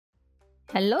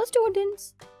Hello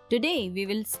students! Today we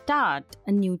will start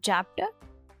a new chapter,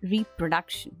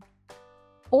 Reproduction.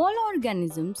 All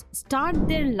organisms start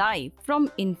their life from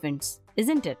infants,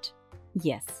 isn't it?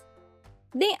 Yes.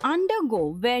 They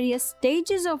undergo various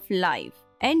stages of life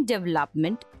and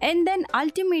development and then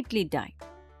ultimately die.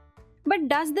 But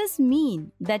does this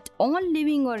mean that all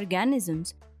living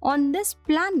organisms on this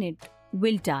planet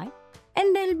will die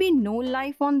and there will be no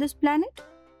life on this planet?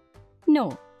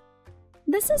 No.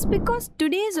 This is because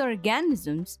today's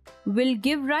organisms will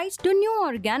give rise to new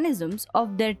organisms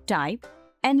of their type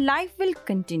and life will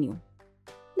continue.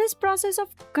 This process of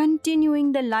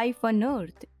continuing the life on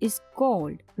Earth is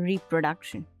called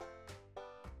reproduction.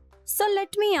 So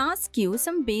let me ask you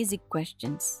some basic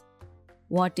questions.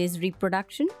 What is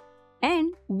reproduction?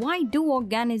 And why do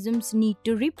organisms need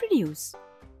to reproduce?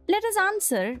 Let us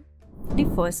answer the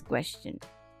first question.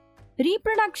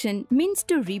 Reproduction means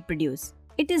to reproduce.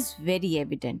 It is very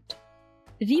evident.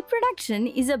 Reproduction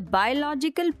is a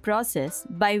biological process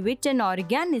by which an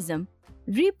organism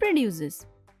reproduces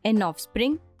an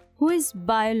offspring who is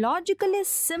biologically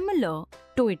similar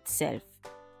to itself.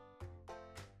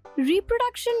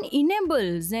 Reproduction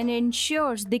enables and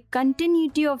ensures the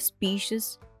continuity of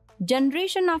species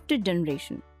generation after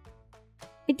generation.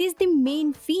 It is the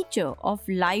main feature of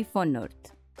life on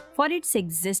Earth for its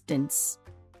existence.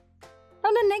 Now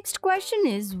the next question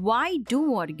is, why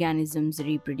do organisms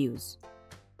reproduce?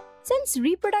 Since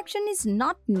reproduction is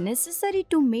not necessary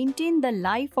to maintain the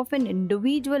life of an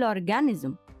individual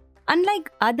organism,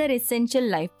 unlike other essential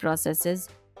life processes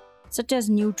such as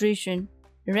nutrition,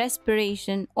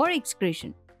 respiration or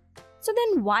excretion. So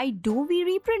then why do we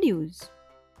reproduce?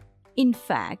 In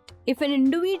fact, if an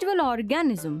individual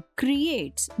organism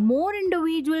creates more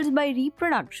individuals by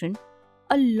reproduction,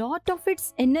 a lot of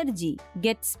its energy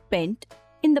gets spent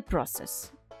in the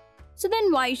process. So then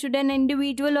why should an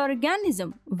individual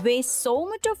organism waste so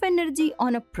much of energy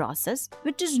on a process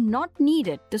which is not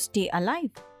needed to stay alive?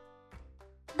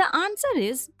 The answer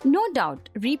is, no doubt,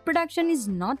 reproduction is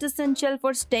not essential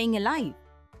for staying alive,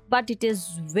 but it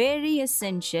is very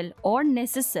essential or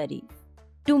necessary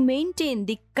to maintain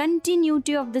the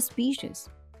continuity of the species.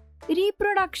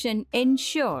 Reproduction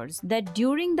ensures that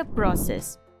during the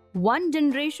process, one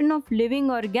generation of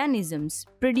living organisms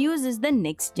produces the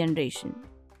next generation.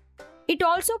 It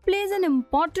also plays an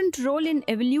important role in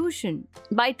evolution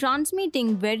by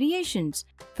transmitting variations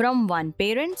from one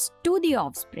parent to the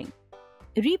offspring.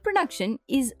 Reproduction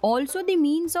is also the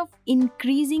means of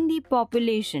increasing the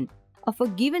population of a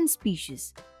given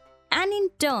species and in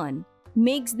turn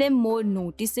makes them more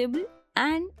noticeable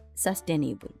and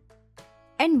sustainable.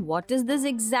 And what is this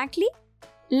exactly?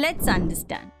 Let's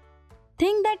understand.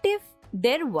 Think that if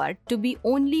there were to be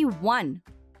only one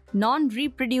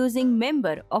non-reproducing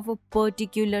member of a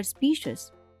particular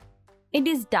species, it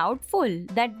is doubtful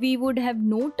that we would have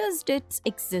noticed its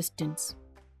existence.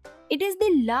 It is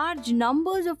the large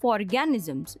numbers of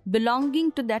organisms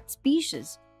belonging to that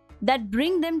species that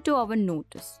bring them to our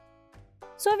notice.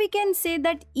 So we can say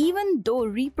that even though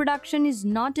reproduction is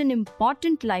not an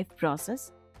important life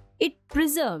process, it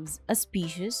preserves a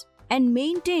species and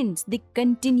maintains the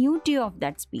continuity of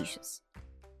that species.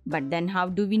 But then how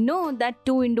do we know that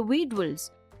two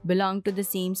individuals belong to the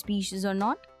same species or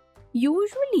not?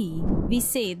 Usually, we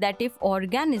say that if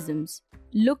organisms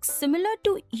look similar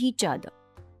to each other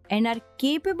and are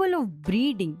capable of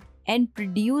breeding and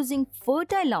producing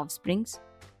fertile offsprings,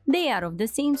 they are of the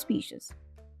same species.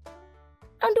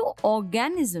 Now, do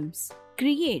organisms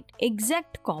create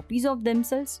exact copies of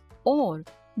themselves, or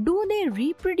do they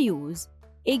reproduce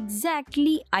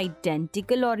exactly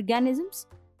identical organisms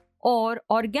or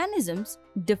organisms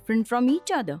different from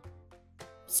each other?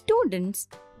 Students,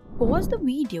 pause the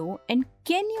video and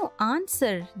can you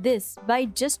answer this by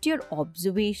just your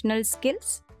observational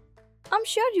skills? I'm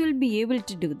sure you'll be able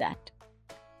to do that.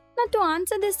 Now to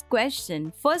answer this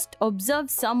question, first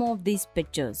observe some of these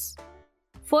pictures.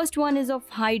 First one is of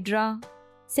Hydra,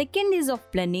 second is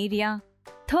of Planaria,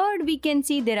 third we can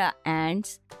see there are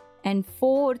ants, and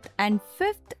fourth and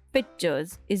fifth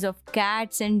pictures is of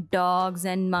cats and dogs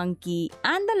and monkey,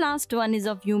 and the last one is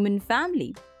of human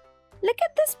family. Look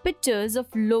at these pictures of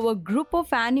lower group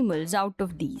of animals out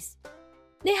of these.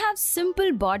 They have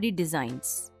simple body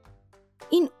designs.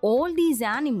 In all these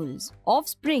animals,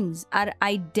 offsprings are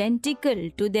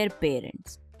identical to their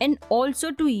parents and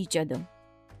also to each other.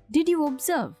 Did you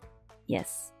observe?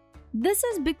 Yes. This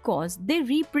is because they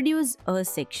reproduce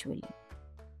asexually.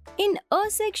 In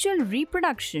asexual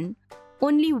reproduction,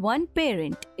 only one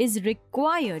parent is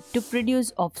required to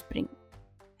produce offspring,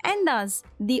 and thus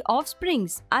the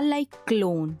offsprings are like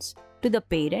clones to the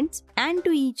parents and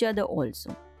to each other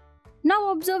also.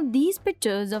 Now observe these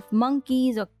pictures of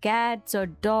monkeys or cats or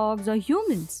dogs or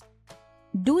humans.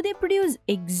 Do they produce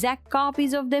exact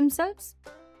copies of themselves?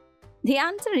 The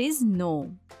answer is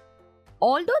no.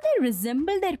 Although they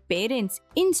resemble their parents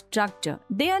in structure,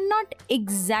 they are not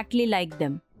exactly like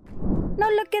them. Now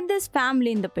look at this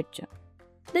family in the picture.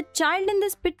 The child in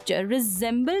this picture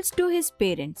resembles to his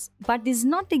parents but is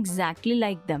not exactly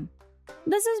like them.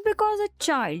 This is because a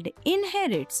child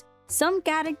inherits some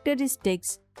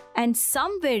characteristics and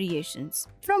some variations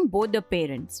from both the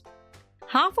parents.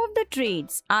 Half of the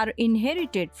traits are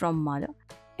inherited from mother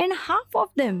and half of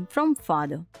them from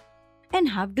father. And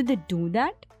how do they do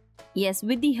that? Yes,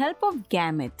 with the help of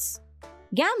gametes.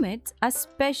 Gametes are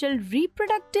special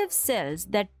reproductive cells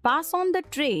that pass on the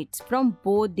traits from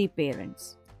both the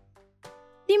parents.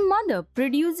 The mother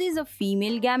produces a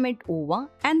female gamete ova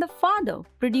and the father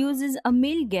produces a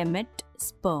male gamete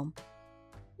sperm.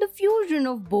 The fusion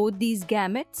of both these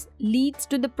gametes leads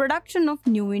to the production of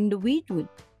new individual.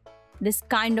 This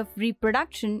kind of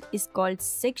reproduction is called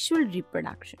sexual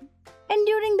reproduction. And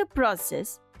during the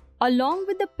process, along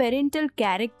with the parental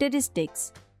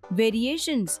characteristics,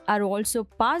 variations are also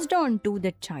passed on to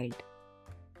the child.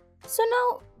 So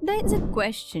now there is a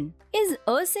question. Is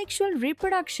asexual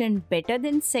reproduction better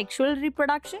than sexual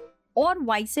reproduction or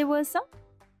vice versa?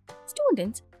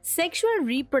 Students, sexual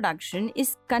reproduction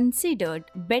is considered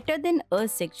better than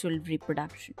asexual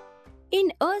reproduction.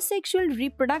 In asexual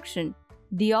reproduction,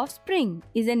 the offspring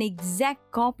is an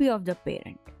exact copy of the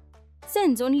parent.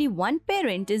 Since only one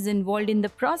parent is involved in the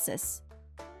process,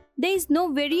 there is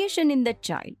no variation in the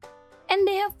child and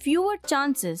they have fewer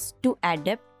chances to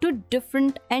adapt to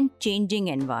different and changing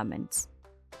environments.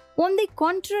 On the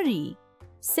contrary,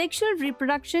 sexual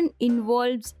reproduction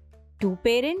involves two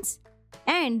parents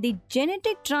and the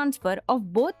genetic transfer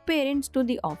of both parents to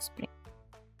the offspring.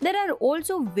 There are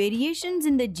also variations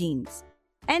in the genes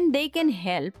and they can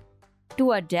help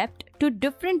to adapt to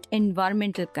different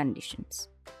environmental conditions.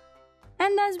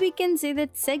 And thus we can say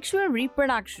that sexual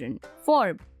reproduction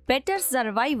for better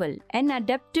survival and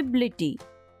adaptability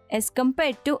as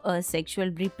compared to asexual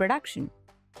reproduction.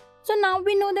 So now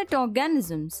we know that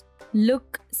organisms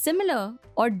look similar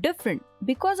or different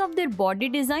because of their body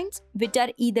designs, which are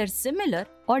either similar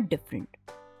or different.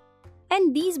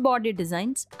 And these body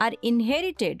designs are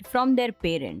inherited from their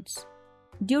parents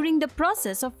during the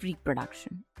process of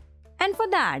reproduction. And for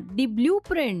that, the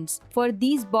blueprints for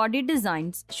these body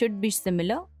designs should be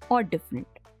similar or different.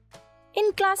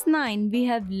 In class 9, we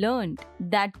have learned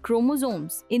that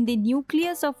chromosomes in the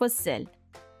nucleus of a cell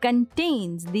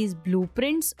contains these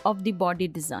blueprints of the body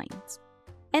designs,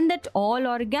 and that all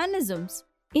organisms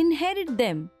inherit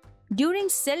them during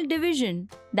cell division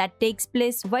that takes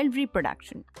place while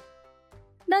reproduction.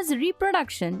 Thus,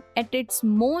 reproduction at its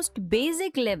most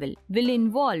basic level will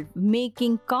involve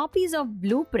making copies of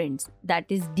blueprints, that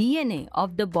is DNA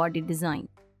of the body design,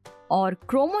 or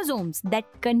chromosomes that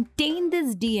contain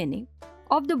this DNA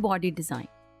of the body design.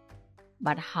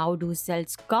 But how do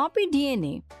cells copy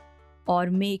DNA or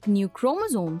make new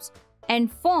chromosomes and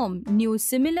form new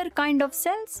similar kind of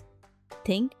cells?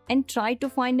 Think and try to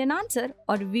find an answer,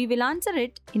 or we will answer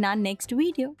it in our next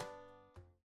video.